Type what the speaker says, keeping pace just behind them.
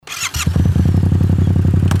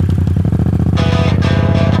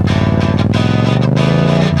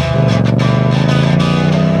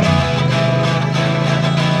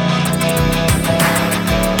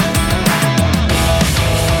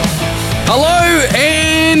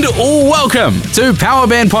And welcome to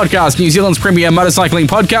PowerBand Podcast, New Zealand's premier motorcycling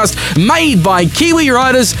podcast, made by Kiwi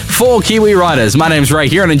riders for Kiwi riders. My name's Ray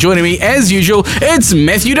here, and joining me, as usual, it's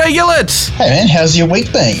Matthew Day-Gillett. Hey man, how's your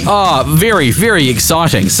week been? Oh, very, very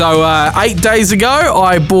exciting. So 8 days ago,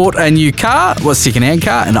 I bought a new car, second-hand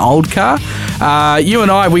car, an old car. You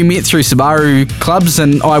and I, we met through Subaru clubs,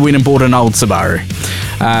 and I went and bought an old Subaru.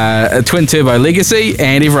 A twin-turbo Legacy,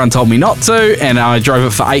 and everyone told me not to, and I drove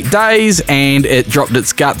it for 8 days, and it dropped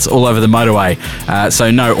its guts all over the motorway.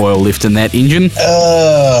 So no oil left in that engine.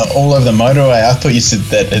 All over the motorway. I thought you said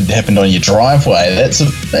that it happened on your driveway.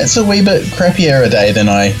 That's a wee bit crappier a day than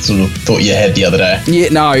I sort of thought you had the other day. Yeah,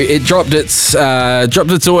 no, it dropped its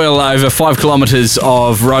oil over 5 kilometres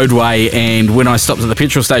of roadway, and when I stopped at the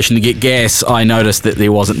petrol station to get gas, I noticed that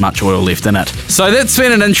there wasn't much oil left in it. So that's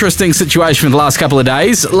been an interesting situation for the last couple of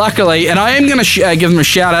days. Luckily, and I am going to give them a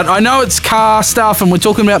shout out. I know it's car stuff and we're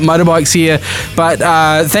talking about motorbikes here, but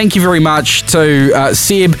thank you very much to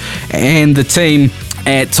Seb and the team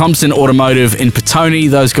at Thompson Automotive in Petone.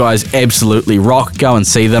 Those guys absolutely rock. Go and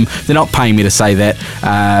see them. They're not paying me to say that,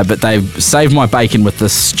 but they've saved my bacon with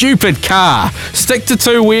this stupid car. Stick to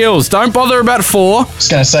 2 wheels. Don't bother about 4. I was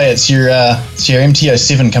going to say, it's your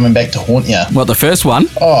MT-07 coming back to haunt you. What, the first one?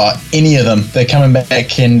 Oh, any of them. They're coming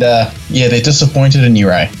back, and they're disappointed in you,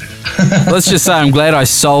 Ray. Let's just say I'm glad I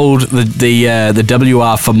sold the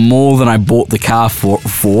WR for more than I bought the car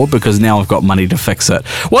for, because now I've got money to fix it.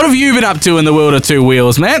 What have you been up to in the world of 2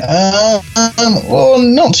 wheels, Matt? Well,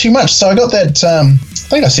 not too much. So I got that, I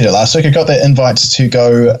think I said it last week, I got that invite to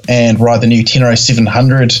go and ride the new Tenere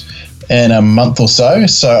 700 in a month or so.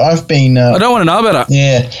 So I've been... I don't want to know about it.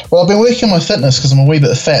 Yeah. Well, I've been working on my fitness because I'm a wee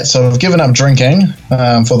bit fat, so I've given up drinking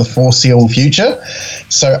for the foreseeable future.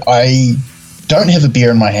 So I don't have a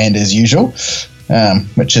beer in my hand as usual,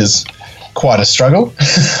 which is quite a struggle.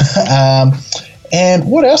 And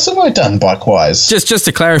what else have I done bike-wise? Just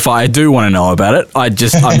to clarify, I do want to know about it. I'm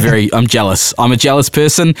jealous. I'm a jealous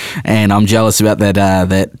person, and I'm jealous about that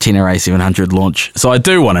Tenere 700 launch. So I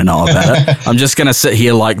do want to know about it. I'm just going to sit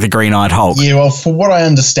here like the green-eyed Hulk. Yeah, well, for what I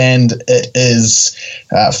understand, it is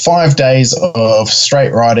 5 days of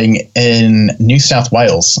straight riding in New South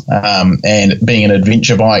Wales, and being an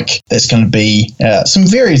adventure bike, there's going to be some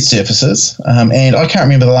varied surfaces. And I can't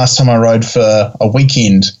remember the last time I rode for a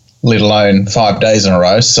weekend, let alone 5 days in a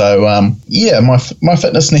row. So, my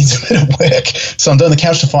fitness needs a bit of work. So I'm doing the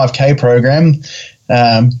Couch to 5K program.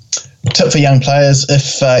 Tip for young players,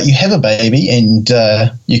 if you have a baby and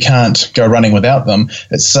you can't go running without them,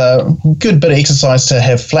 it's a good bit of exercise to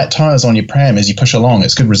have flat tyres on your pram as you push along.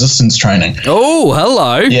 It's good resistance training. Oh,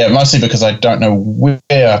 hello. Yeah, mostly because I don't know where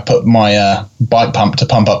I put my bike pump to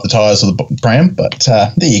pump up the tyres of the pram, but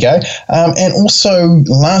there you go. And also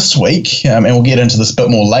last week, and we'll get into this a bit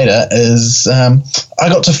more later, is I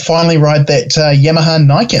got to finally ride that Yamaha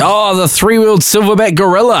Nike. Oh, the 3-wheeled silverback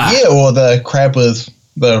gorilla. Yeah, or the crab with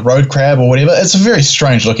the road crab or whatever. It's a very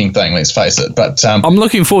strange looking thing, let's face it. But I'm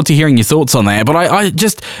looking forward to hearing your thoughts on that. But I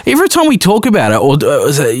just, every time we talk about it or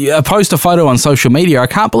post a photo on social media, I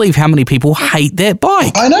can't believe how many people hate that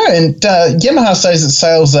bike. I know, and Yamaha says its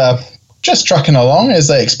sales are just trucking along as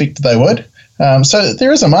they expected they would. So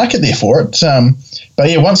there is a market there for it. But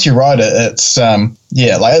yeah, once you ride it, it's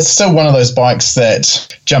it's still one of those bikes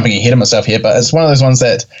that, jumping ahead of myself here, but it's one of those ones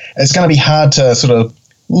that it's going to be hard to sort of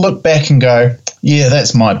look back and go, yeah,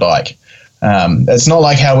 that's my bike. It's not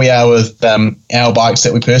like how we are with our bikes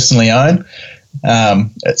that we personally own.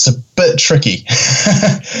 It's a bit tricky.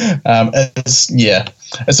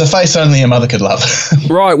 It's a face only a mother could love.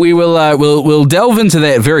 Right, we'll delve into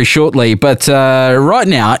that very shortly, but right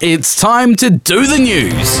now it's time to do the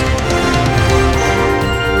news.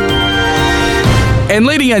 And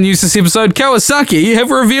leading our news this episode, Kawasaki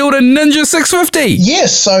have revealed a Ninja 650.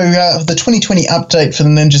 Yes, so the 2020 update for the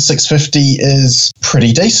Ninja 650 is a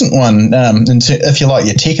pretty decent one, if you like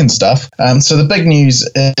your tech and stuff. So the big news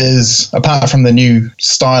is, apart from the new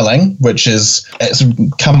styling, it's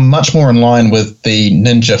come much more in line with the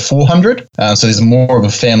Ninja 400. So there's more of a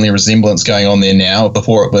family resemblance going on there now.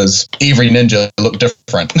 Before it was every Ninja looked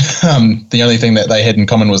different. The only thing that they had in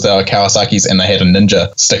common was they were Kawasaki's and they had a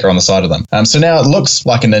Ninja sticker on the side of them. So now it looks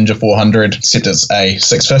like a Ninja 400, except it's a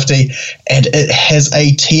 650, and it has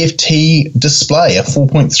a TFT display, a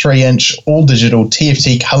 4.3-inch all-digital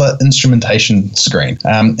TFT color instrumentation screen.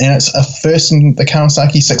 And it's a first in the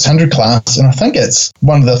Kawasaki 600 class, and I think it's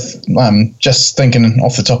one of the, just thinking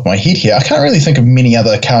off the top of my head here, I can't really think of many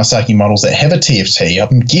other Kawasaki models that have a TFT.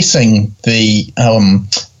 I'm guessing the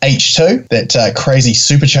H2, that crazy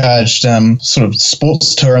supercharged sort of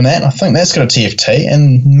sports tour and that. I think that's got a TFT,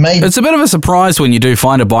 and maybe it's a bit of a surprise when you do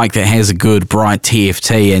find a bike that has a good bright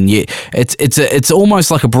TFT, and yet it's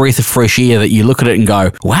almost like a breath of fresh air that you look at it and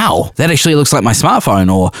go, wow, that actually looks like my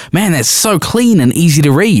smartphone, or man, that's so clean and easy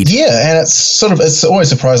to read. Yeah, and it's always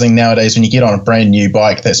surprising nowadays when you get on a brand new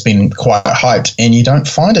bike that's been quite hyped and you don't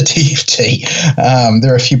find a TFT.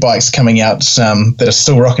 There are a few bikes coming out that are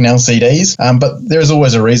still rocking LCDs, but there is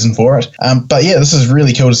always a reason for it. But yeah, this is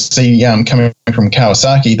really cool to see coming from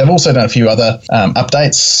Kawasaki. They've also done a few other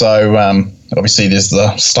updates. So obviously there's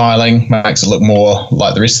the styling, makes it look more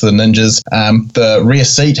like the rest of the Ninjas. The rear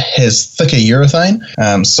seat has thicker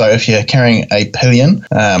urethane, so if you're carrying a pillion,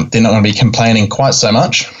 they're not going to be complaining quite so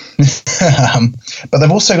much. But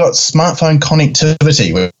they've also got smartphone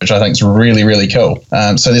connectivity, which I think is really, really cool.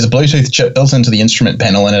 So there's a Bluetooth chip built into the instrument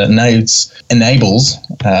panel, and it enables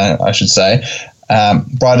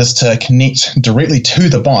riders to connect directly to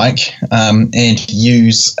the bike and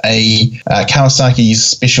use a Kawasaki's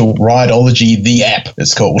special Rideology, the app,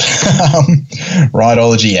 it's called.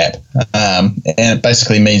 Rideology app. And it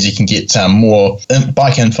basically means you can get more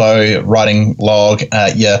bike info, riding log,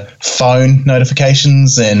 your phone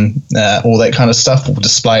notifications, and all that kind of stuff will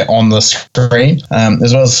display on the screen,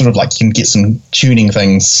 as well as sort of like you can get some tuning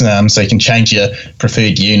things, so you can change your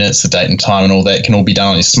preferred units, the date and time, and all that can all be done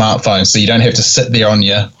on your smartphone, so you don't have to sit there on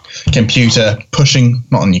your computer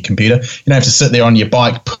not on your computer, you don't have to sit there on your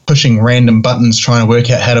bike pushing random buttons trying to work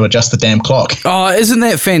out how to adjust the damn clock. Oh, isn't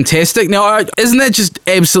that fantastic? Now, isn't that just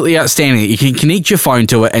absolutely outstanding? You can connect your phone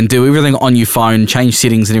to it and do everything on your phone, change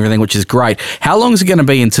settings and everything, which is great. How long is it going to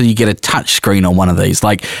be until you get a touch screen on one of these?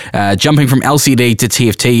 Like jumping from LCD to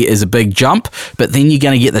TFT is a big jump, but then you're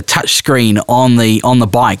going to get the touch screen on the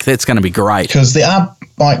bike. That's going to be great. Because there are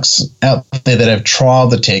bikes out there that have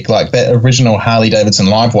trialed the tech, like that original Harley-Davidson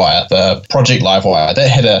Livewire, the Project Livewire, that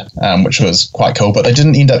had a which was quite cool, but they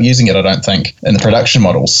didn't end up using it, I don't think, in the production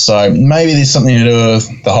models. So maybe there's something to do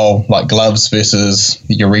with the whole like gloves versus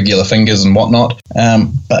your regular fingers and whatnot.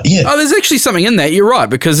 But yeah. Oh, there's actually something in that. You're right,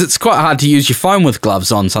 because it's quite hard to use your phone with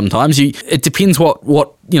gloves on sometimes. It depends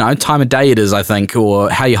what time of day it is, I think, or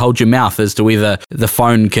how you hold your mouth as to whether the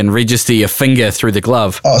phone can register your finger through the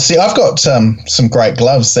glove. Oh, see, I've got some great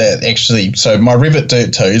gloves that actually, so my Revit Dirt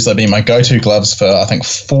 2s, they've been my go-to gloves for, I think,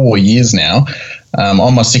 4 years now,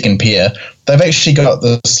 on my second pair. They've actually got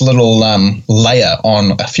this little layer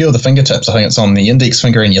on a few of the fingertips. I think it's on the index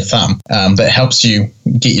finger and your thumb, that helps you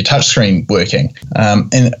get your touchscreen working.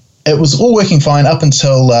 And it was all working fine up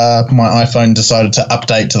until my iPhone decided to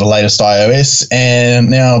update to the latest iOS, and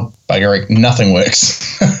now, buggery, nothing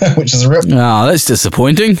works, which is real. Oh, that's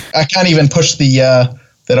disappointing. I can't even push the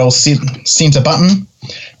that old center button.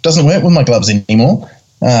 Doesn't work with my gloves anymore.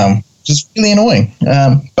 Just really annoying.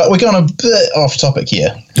 But we're going a bit off topic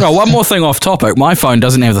here. Oh, one more thing off topic. My phone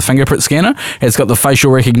doesn't have the fingerprint scanner. It's got the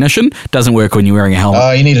facial recognition. Doesn't work when you're wearing a helmet.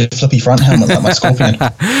 Oh, you need a flippy front helmet like my Scorpion.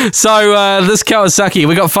 So this Kawasaki,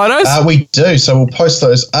 we got photos? We do. So we'll post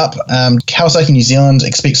those up. Kawasaki New Zealand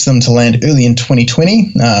expects them to land early in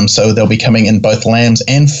 2020. So they'll be coming in both lambs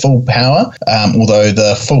and full power, although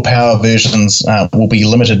the full power versions will be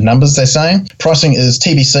limited numbers, they're saying. Pricing is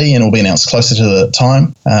TBC and will be announced closer to the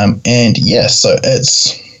time. And yeah, so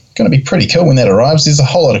it's going to be pretty cool when that arrives. There's a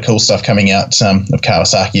whole lot of cool stuff coming out of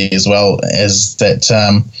Kawasaki, as well as that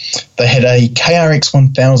they had a KRX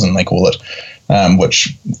 1000, they call it,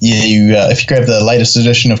 which if you grab the latest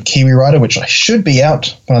edition of Kiwi Rider, which should be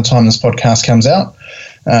out by the time this podcast comes out,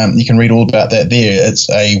 you can read all about that there. It's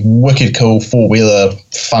a wicked cool four-wheeler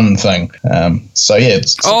fun thing. So yeah.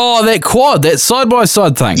 That quad, that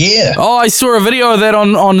side-by-side thing. Yeah. Oh, I saw a video of that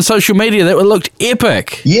on social media. That looked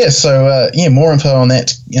epic. Yeah, so more info on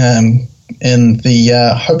that in the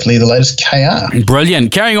hopefully the latest KR.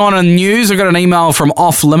 Brilliant. Carrying on in news, I got an email from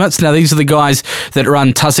Off Limits. Now, these are the guys that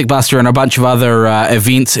run Tussock Buster and a bunch of other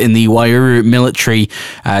events in the Waiouru military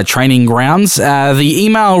training grounds. The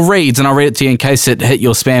email reads, and I'll read it to you in case it hit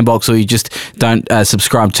your spam box or you just don't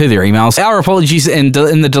subscribe to their emails. Our apologies in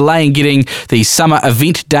the delay in getting the summer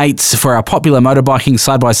event dates for our popular motorbiking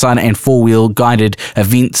side-by-side and four-wheel guided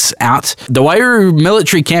events out. The Waiouru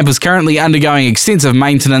military camp is currently undergoing extensive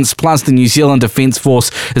maintenance, plus the New Zealand Defence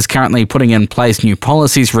Force is currently putting in place new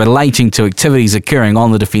policies relating to activities occurring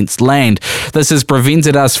on the defence land. This has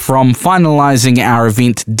prevented us from finalising our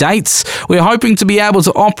event dates. We're hoping to be able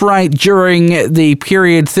to operate during the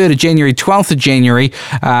period 3rd of January, 12th of January,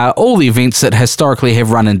 all the events that historically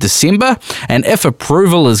have run in December, and if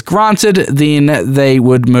approval is granted, then they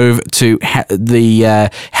would move to the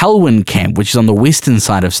Helwyn camp, which is on the western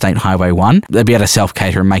side of State Highway 1. They'll be able to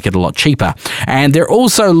self-cater and make it a lot cheaper. And they're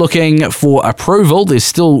also looking for approval. They're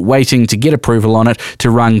still waiting to get approval on it to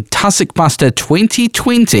run Tussock Buster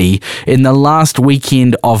 2020 in the last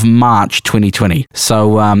weekend of March 2020.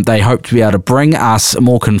 So they hope to be able to bring us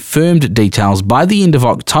more confirmed details by the end of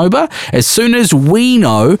October. As soon as we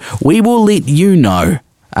know, we will let you know.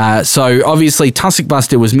 So obviously Tussock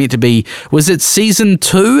Buster was meant to be, was it season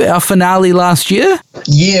 2, our finale last year?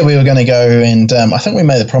 Yeah, we were going to go, and I think we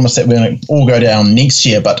made the promise that we're going to all go down next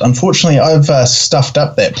year, but unfortunately I've stuffed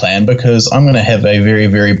up that plan because I'm going to have a very,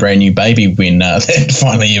 very brand new baby when that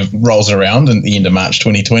finally rolls around at the end of March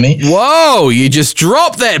 2020. Whoa, you just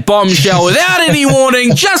dropped that bombshell without any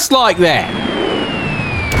warning, just like that.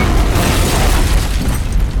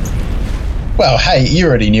 Well, hey, you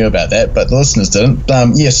already knew about that, but the listeners didn't.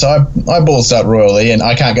 So I ballsed up royally, and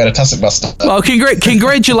I can't go to Tussock Buster. Well,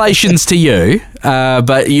 congratulations to you,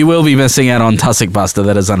 but you will be missing out on Tussock Buster.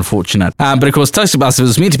 That is unfortunate. But of course, Tussock Buster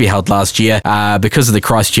was meant to be held last year because of the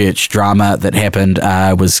Christchurch drama that happened.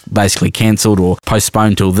 Was basically cancelled or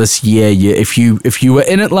postponed till this year. If you were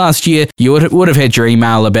in it last year, you would have had your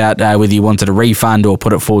email about whether you wanted a refund or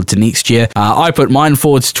put it forward to next year. I put mine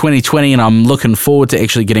forward to 2020, and I'm looking forward to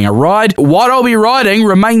actually getting a ride. What I'll be riding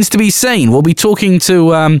remains to be seen. We'll be talking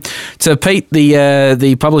to Pete,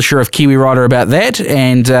 the publisher of Kiwi Rider, about that,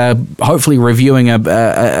 and hopefully reviewing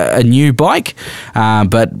a new bike.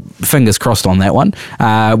 But fingers crossed on that one.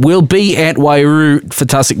 We'll be at Wairau for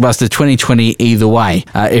Tussock Buster 2020 either way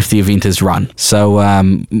if the event is run. So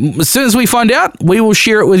as soon as we find out, we will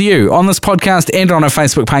share it with you on this podcast and on our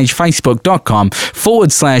Facebook page,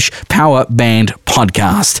 facebook.com/PowerBand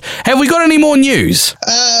Podcast. Have we got any more news?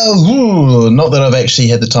 Not that I've actually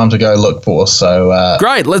had the time to go look for, so...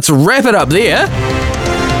 Great, let's wrap it up there.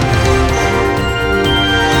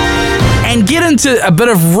 And get into a bit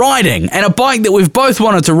of riding and a bike that we've both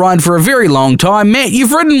wanted to ride for a very long time. Matt,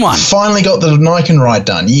 you've ridden one. Finally got the Nikon ride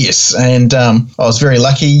done, yes. And I was very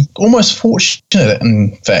lucky, almost fortunate,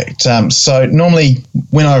 in fact. So normally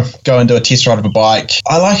when I go and do a test ride of a bike,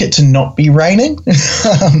 I like it to not be raining.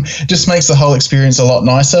 Just makes the whole experience a lot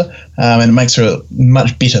nicer. And it makes for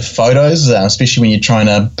much better photos, especially when you're trying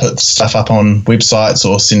to put stuff up on websites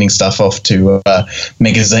or sending stuff off to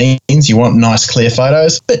magazines. You want nice, clear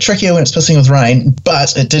photos. A bit trickier when it's pissing with rain,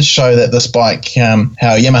 but it did show that this bike,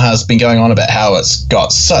 how Yamaha's been going on about how it's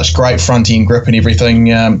got such great front-end grip and everything.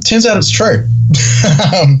 Turns out it's true.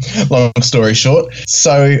 Long story short.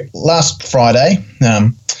 So last Friday,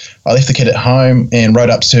 I left the kid at home and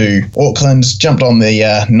rode up to Auckland, jumped on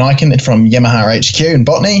the Nikon from Yamaha HQ in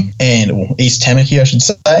Botany, or East Tamaki, I should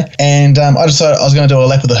say, and I decided I was going to do a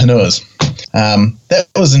lap of the Hanuas. That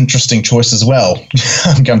was an interesting choice as well,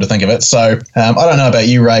 come to think of it. So I don't know about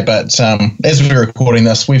you, Ray, but as we're recording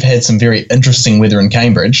this, we've had some very interesting weather in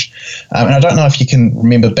Cambridge, and I don't know if you can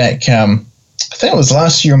remember back, I think it was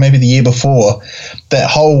last year or maybe the year before, that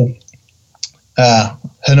whole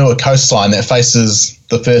Hanua coastline that faces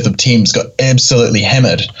the Firth of Thames got absolutely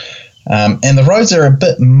hammered, and the roads are a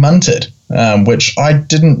bit munted, which I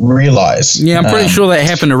didn't realise. Yeah, I'm pretty sure that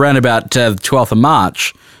happened around about the 12th of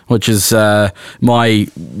March, which is my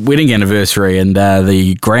wedding anniversary, and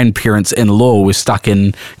the grandparents-in-law were stuck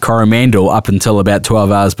in Coromandel up until about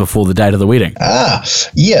 12 hours before the date of the wedding.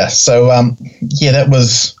 Yeah. So, that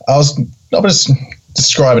was... I'll just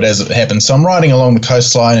describe it as it happened. So I'm riding along the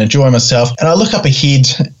coastline, enjoying myself, and I look up ahead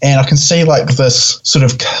and I can see like this sort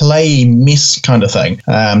of clay mess kind of thing.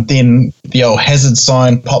 Then the old hazard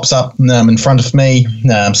sign pops up in front of me,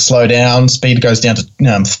 slow down, speed goes down to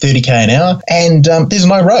 30k an hour, and there's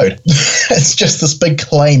no road. It's just this big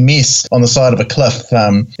clay mess on the side of a cliff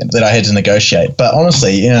that I had to negotiate. But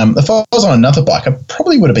honestly, if I was on another bike, I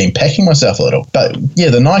probably would have been packing myself a little. But yeah,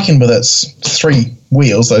 the Nikon with its 3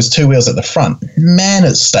 wheels, those 2 wheels at the front, man,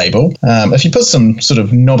 it's stable. If you put some sort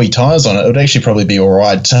of knobby tyres on it, it would actually probably be all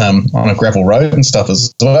right on a gravel road and stuff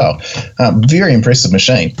as well. Very impressive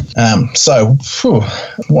machine. So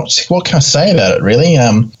what can I say about it, really?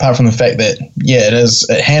 Apart from the fact that,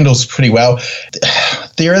 it handles pretty well.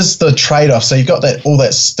 there is the trade-off. So you've got all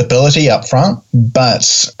that stability up front, but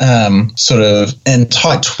sort of in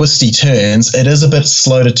tight, twisty turns, it is a bit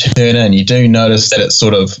slow to turn in. You do notice that it's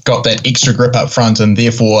sort of got that extra grip up front, and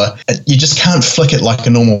therefore you just can't flick it like a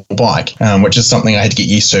normal bike, which is something I had to get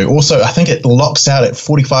used to. Also, I think it locks out at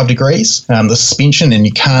 45 degrees, the suspension, and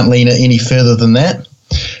you can't lean it any further than that.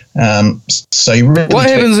 So you really what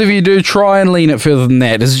happens if you do try and lean it further than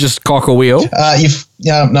that? Does it just cock a wheel?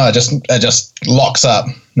 It just locks up.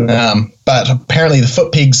 But apparently the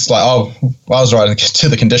foot pegs, I was riding to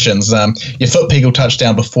the conditions, your foot peg will touch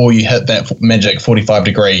down before you hit that magic 45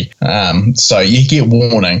 degree. So you get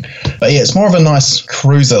warning. But yeah, it's more of a nice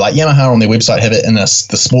cruiser. Like Yamaha on their website have it in the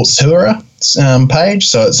Sports Tourer page.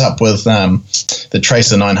 So it's up with the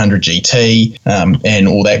Tracer 900 GT and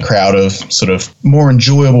all that crowd of sort of more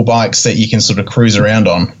enjoyable bikes that you can sort of cruise around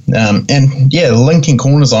on. And yeah, the linking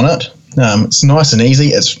corners on it. It's nice and easy.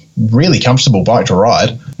 It's really comfortable bike to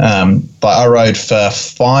ride. But I rode for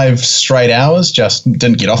 5 straight hours, just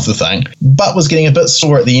didn't get off the thing, but was getting a bit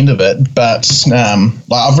sore at the end of it. But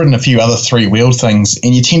I've ridden a few other 3-wheeled things,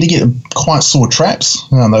 and you tend to get quite sore traps,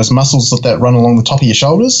 those muscles that run along the top of your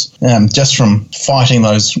shoulders, just from fighting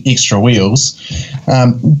those extra wheels.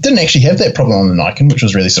 Didn't actually have that problem on the Nikon, which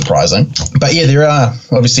was really surprising. But yeah, there are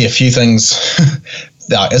obviously a few things.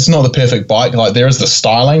 It's not the perfect bike. Like, there is the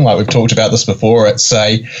styling, like we've talked about this before. It's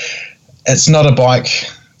not a bike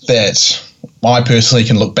that I personally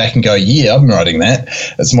can look back and go, yeah, I'm riding that.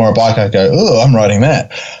 It's more a bike I go, oh, I'm riding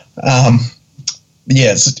that.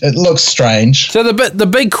 It looks strange. So the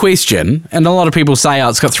big question, and a lot of people say, oh,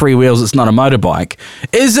 it's got 3 wheels, it's not a motorbike.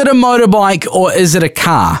 Is it a motorbike or is it a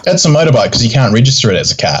car? It's a motorbike because you can't register it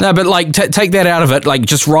as a car. No, but like take that out of it, like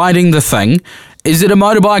just riding the thing. Is it a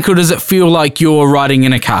motorbike or does it feel like you're riding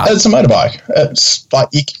in a car? It's a motorbike. It's like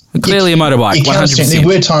clearly a motorbike. 100%. There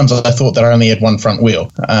were times I thought that I only had one front wheel.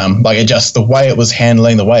 The way it was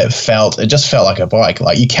handling, the way it just felt like a bike.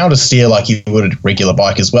 Like, you counter steer like you would a regular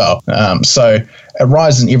bike as well. So it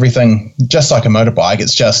rides in everything just like a motorbike.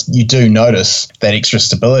 It's just you do notice that extra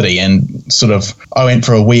stability, and sort of I went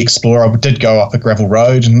for a wee explorer. I did go up a gravel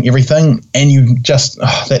road and everything, and you just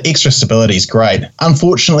that extra stability is great.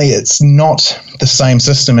 Unfortunately, it's not the same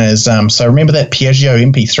system as so remember that Piaggio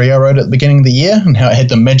MP3 I rode at the beginning of the year, and how it had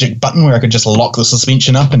the magic button where I could just lock the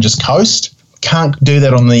suspension up and just coast? Can't do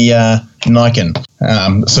that on the Nikon.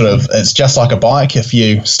 It's just like a bike. If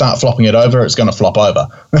you start flopping it over, it's going to flop over.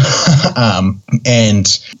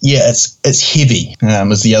 And yeah, it's heavy.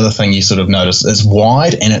 Is the other thing you sort of notice. It's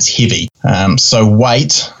wide and it's heavy. So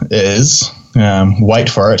weight is wait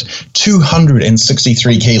for it,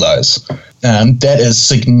 263 kilos. That is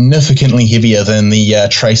significantly heavier than the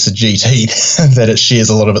Tracer GT that it shares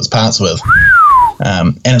a lot of its parts with.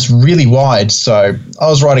 And it's really wide. So I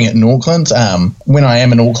was riding it in Auckland. When I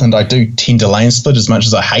am in Auckland, I do tend to lane split as much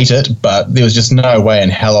as I hate it, but there was just no way in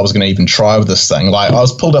hell I was going to even try with this thing. Like, I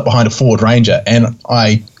was pulled up behind a Ford Ranger, and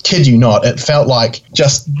I kid you not, it felt like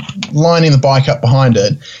just lining the bike up behind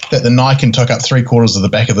it that the Nikon took up 3/4 of the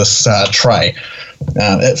back of this tray.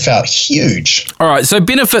 It felt huge. All right, so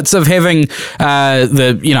benefits of having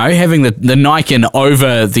the Nikon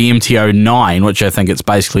over the MTO9, which I think it's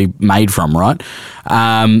basically made from, right?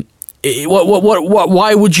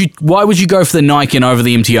 Why would you go for the Nikon over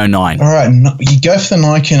the MTO9? All right, you go for the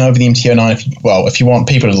Nikon over the MTO9 if you want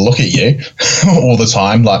people to look at you all the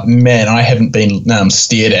time. Like, man, I haven't been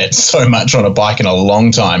stared at so much on a bike in a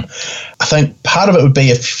long time. I think part of it would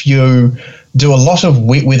be if you do a lot of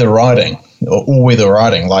wet weather riding or all-weather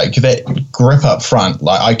riding, like that grip up front,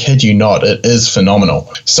 like, I kid you not, it is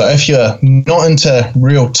phenomenal. So if you're not into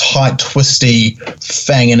real tight, twisty,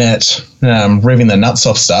 fanging it, revving the nuts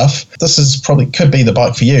off stuff, this could be the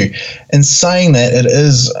bike for you. In saying that, it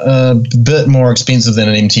is a bit more expensive than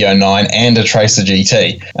an MTO9 and a Tracer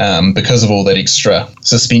GT because of all that extra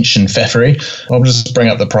suspension faffery. I'll just bring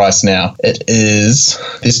up the price now. There's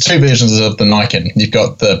 2 versions of the Nikon. You've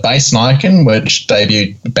got the base Nikon, which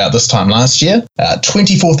debuted about this time last year,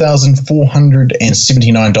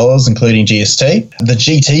 $24,479, including GST. The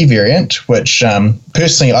GT variant, which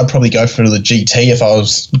personally I'd probably go for the GT if I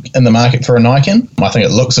was in the market for a Nikon. I think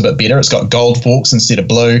it looks a bit better. It's got gold forks instead of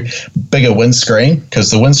blue, bigger windscreen,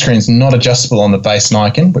 because the windscreen's not adjustable on the base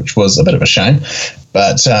Nikon, which was a bit of a shame.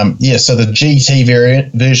 But so the GT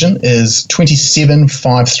version is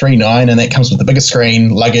 $27,539, and that comes with the bigger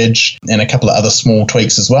screen, luggage, and a couple of other small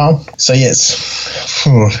tweaks as well. So it's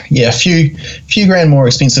a few grand more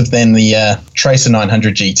expensive than the Tracer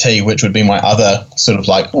 900 GT, which would be my other sort of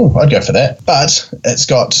like, I'd go for that. But it's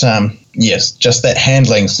got yes, just that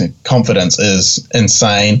handling confidence is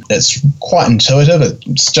insane. It's quite intuitive.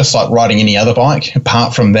 It's just like riding any other bike,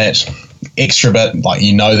 apart from that extra bit, like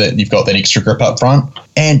you know that you've got that extra grip up front.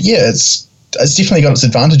 And yeah, it's definitely got its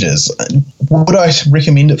advantages. Would I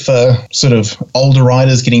recommend it for sort of older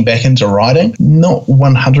riders getting back into riding? Not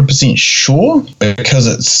 100% sure,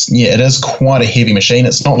 because it is quite a heavy machine.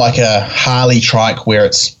 It's not like a Harley trike where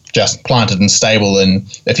it's just planted and stable,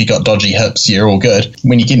 and if you got dodgy hips, you're all good.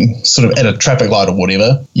 When you get sort of at a traffic light or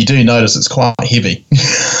whatever, you do notice it's quite heavy.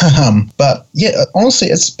 But yeah, honestly,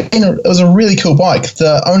 it was a really cool bike.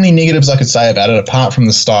 The only negatives I could say about it, apart from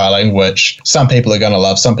the styling, which some people are going to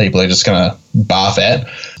love, some people are just going to barf at,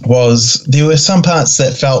 was there were some parts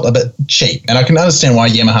that felt a bit cheap, and I can understand why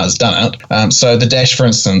Yamaha's done it. So the dash, for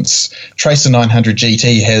instance, Tracer 900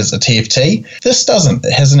 GT has a TFT. This doesn't.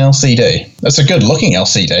 It has an LCD. It's a good looking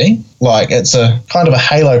LCD. Like, it's a kind of a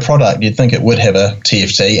halo product. You'd think it would have a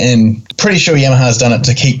TFT, and pretty sure Yamaha's done it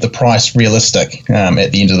to keep the price realistic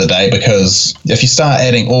at the end of the day, because if you start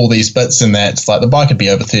adding all these bits in that, it's like the bike would be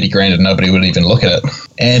over 30 grand and nobody would even look at it.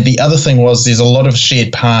 And the other thing was there's a lot of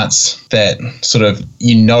shared parts that sort of,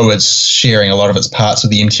 it's sharing a lot of its parts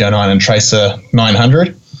with the MT-09 and Tracer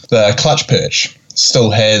 900. The clutch perch still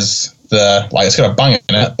has it's got a bung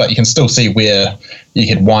in it, but you can still see where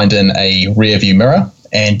you could wind in a rear view mirror.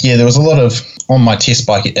 And yeah, there was a lot of, on my test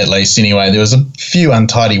bike at least anyway, there was a few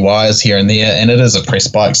untidy wires here and there, and it is a press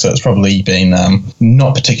bike, so it's probably been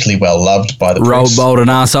not particularly well loved by the press. Rolled, bold and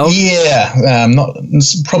arsehole? Yeah,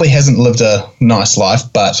 probably hasn't lived a nice life,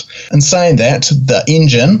 but in saying that, the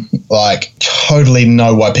engine, totally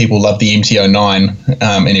know why people love the MT-09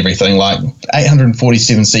 and everything,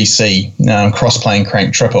 847cc cross-plane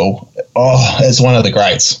crank triple. Oh, it's one of the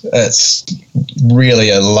greats. It's really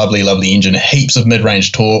a lovely, lovely engine. Heaps of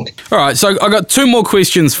mid-range torque. All right, so I got two more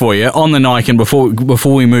questions for you on the Nikon before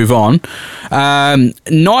we move on.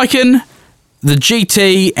 Nikon, the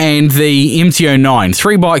GT, and the MT-09.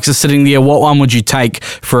 3 bikes are sitting there. What one would you take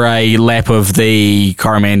for a lap of the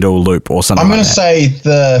Coromandel Loop or something? I'm going to say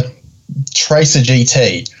the Tracer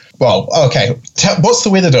GT. Well, okay. What's the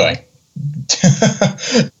weather doing?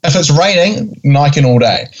 If it's raining, Nikon all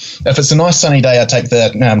day. If it's a nice sunny day, I take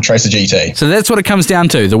the Tracer GT. So that's what it comes down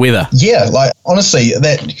to, the weather. Yeah, honestly,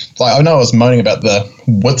 I know I was moaning about the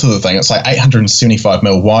width of the thing. It's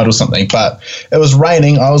 875mm wide or something, but it was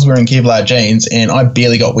raining. I was wearing Kevlar jeans, and I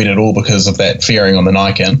barely got wet at all because of that fairing on the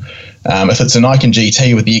Nikon. If it's a Nikon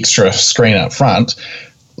GT with the extra screen up front,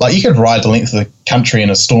 you could ride the length of the country in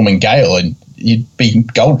a storming gale and you'd be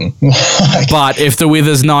golden. But if the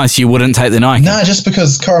weather's nice, you wouldn't take the Nikon? No, just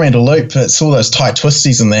because Coromandel Loop, it's all those tight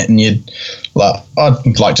twisties and that, and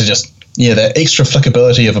I'd like to just, the extra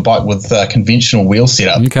flickability of a bike with a conventional wheel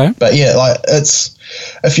setup. Okay. But it's,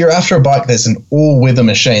 if you're after a bike that's an all-weather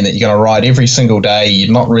machine that you're going to ride every single day,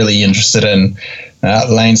 you're not really interested in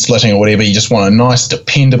lane splitting or whatever, you just want a nice,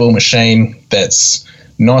 dependable machine that's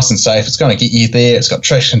nice and safe. It's going to get you there. It's got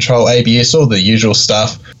traction control, ABS, all the usual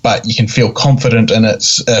stuff, but you can feel confident in it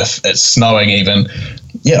if it's snowing even.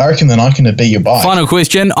 Yeah, I reckon the Nikon would be your bike. Final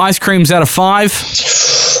question, ice creams out of 5?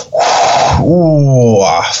 Ooh,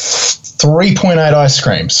 3.8 ice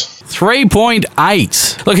creams.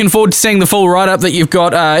 3.8. Looking forward to seeing the full write-up that you've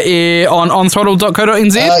got on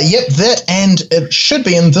onthrottle.co.nz. Yep, that, and it should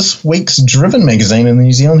be in this week's Driven magazine in the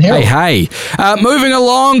New Zealand Herald. Hey. Moving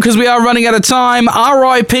along, because we are running out of time,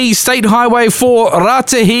 RIP State Highway 4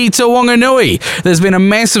 Ratahi to Wanganui. There's been a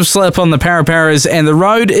massive slip on the Paraparas, and the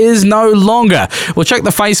road is no longer. We'll check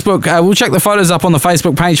the photos up on the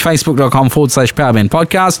Facebook page, facebook.com/PowerBand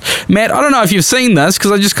Podcast. Matt, I don't know if you've seen this,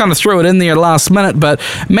 because I just kind of threw it in there last minute, but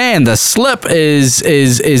man, the slip is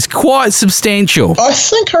quite substantial. I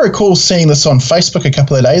think I recall seeing this on Facebook a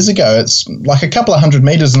couple of days ago. It's like a couple of 100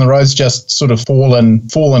 metres and the road's just sort of fallen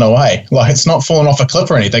away. It's not fallen off a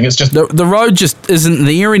cliff or anything. It's just... The road just isn't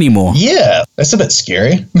there anymore. Yeah, that's a bit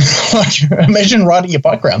scary. Imagine riding your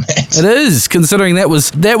bike around that. It is, considering that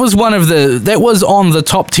was on the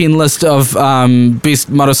top 10 list of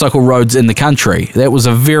best motorcycle roads in the country. That was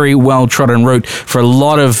a very well-trodden route for a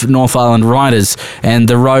lot of North Island riders, and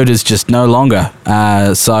the road is just no longer.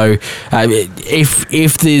 So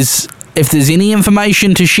if there's any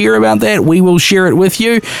information to share about that, we will share it with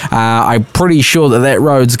you. I'm pretty sure that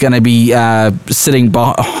road's going to be sitting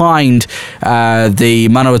behind the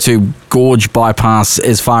Manawatu Gorge bypass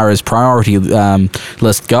as far as priority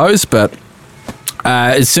list goes, but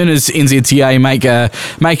as soon as NZTA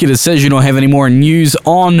make a decision or have any more news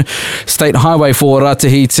on State Highway 4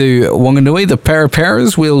 Ratahi to Wanganui, the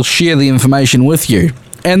Paraparas will share the information with you.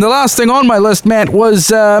 And the last thing on my list, Matt, was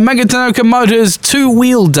Mangatanoka Motors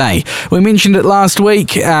Two-Wheel Day. We mentioned it last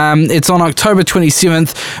week. It's on October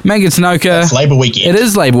 27th. Mangatanoka. It's Labour weekend. It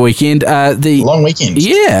is Labour weekend. The long weekend.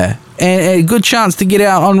 Yeah. And a good chance to get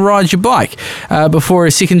out and ride your bike before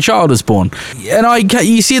a second child is born. And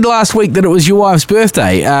you said last week that it was your wife's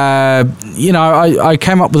birthday. I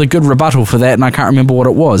came up with a good rebuttal for that, and I can't remember what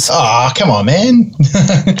it was. Oh, come on, man.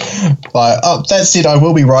 That said, I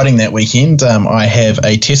will be riding that weekend. I have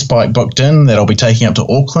a test bike booked in that I'll be taking up to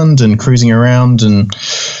Auckland and cruising around and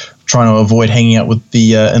trying to avoid hanging out with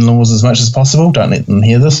the in-laws as much as possible. Don't let them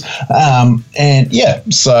hear this.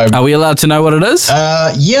 So... Are we allowed to know what it is?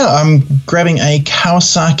 I'm grabbing a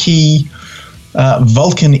Kawasaki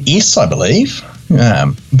Vulcan S, I believe,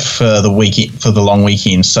 for the long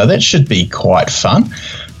weekend. So that should be quite fun.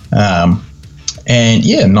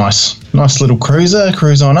 Nice little cruiser.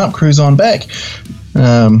 Cruise on up, cruise on back.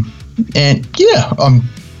 I'm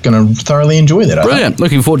going to thoroughly enjoy that. Brilliant.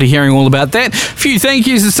 Looking forward to hearing all about that. A few thank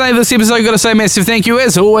yous to say this episode. Got to say massive thank you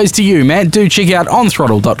as always to you, Matt. Do check out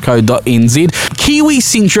onthrottle.co.nz.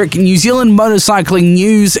 Kiwi-centric New Zealand motorcycling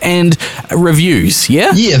news and reviews,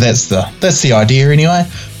 yeah? Yeah, that's the idea anyway.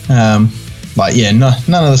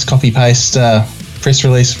 None of this copy-paste press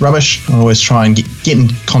release rubbish. I always try and get in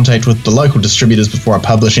contact with the local distributors before I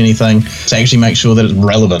publish anything to actually make sure that it's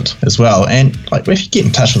relevant as well. And if you get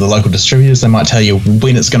in touch with the local distributors, they might tell you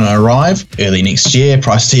when it's going to arrive, early next year,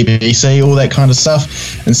 price TBC, all that kind of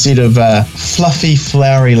stuff, instead of fluffy,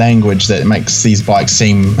 flowery language that makes these bikes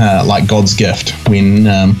seem like God's gift, when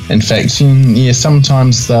in fact,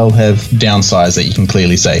 sometimes they'll have downsides that you can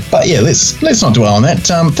clearly see. But yeah, let's not dwell on that.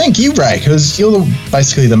 Thank you, Ray, because you're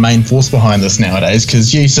basically the main force behind this nowadays,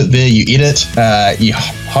 because you sit there, you edit, you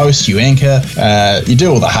host, you anchor, you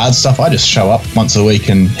do all the hard stuff. I just show up once a week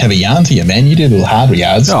and have a yarn to you, man. You do the hard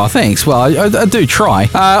yards. Oh, thanks. Well, I do try.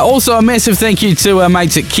 Also, a massive thank you to our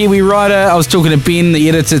mates at Kiwi Rider. I was talking to Ben, the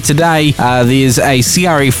editor, today. There's a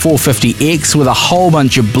CRE 450X with a whole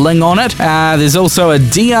bunch of bling on it. There's also a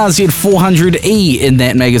DRZ 400E in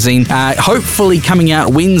that magazine, hopefully coming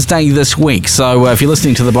out Wednesday this week. So if you're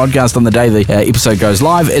listening to the podcast on the day the episode goes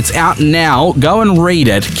live, it's out now. Go and read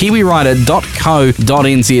it.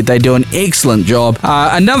 kiwirider.co.nz. They do an excellent job.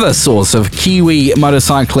 Another source of Kiwi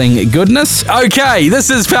motorcycling goodness. Okay, this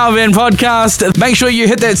is PowerBand Podcast. Make sure you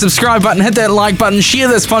hit that subscribe button, hit that like button, share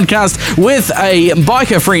this podcast with a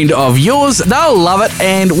biker friend of yours. They'll love it,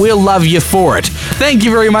 and we'll love you for it. Thank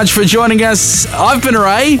you very much for joining us. I've been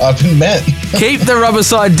Ray. I've been Matt. Keep the rubber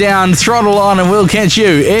side down, throttle on, and we'll catch you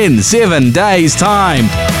in 7 days' time.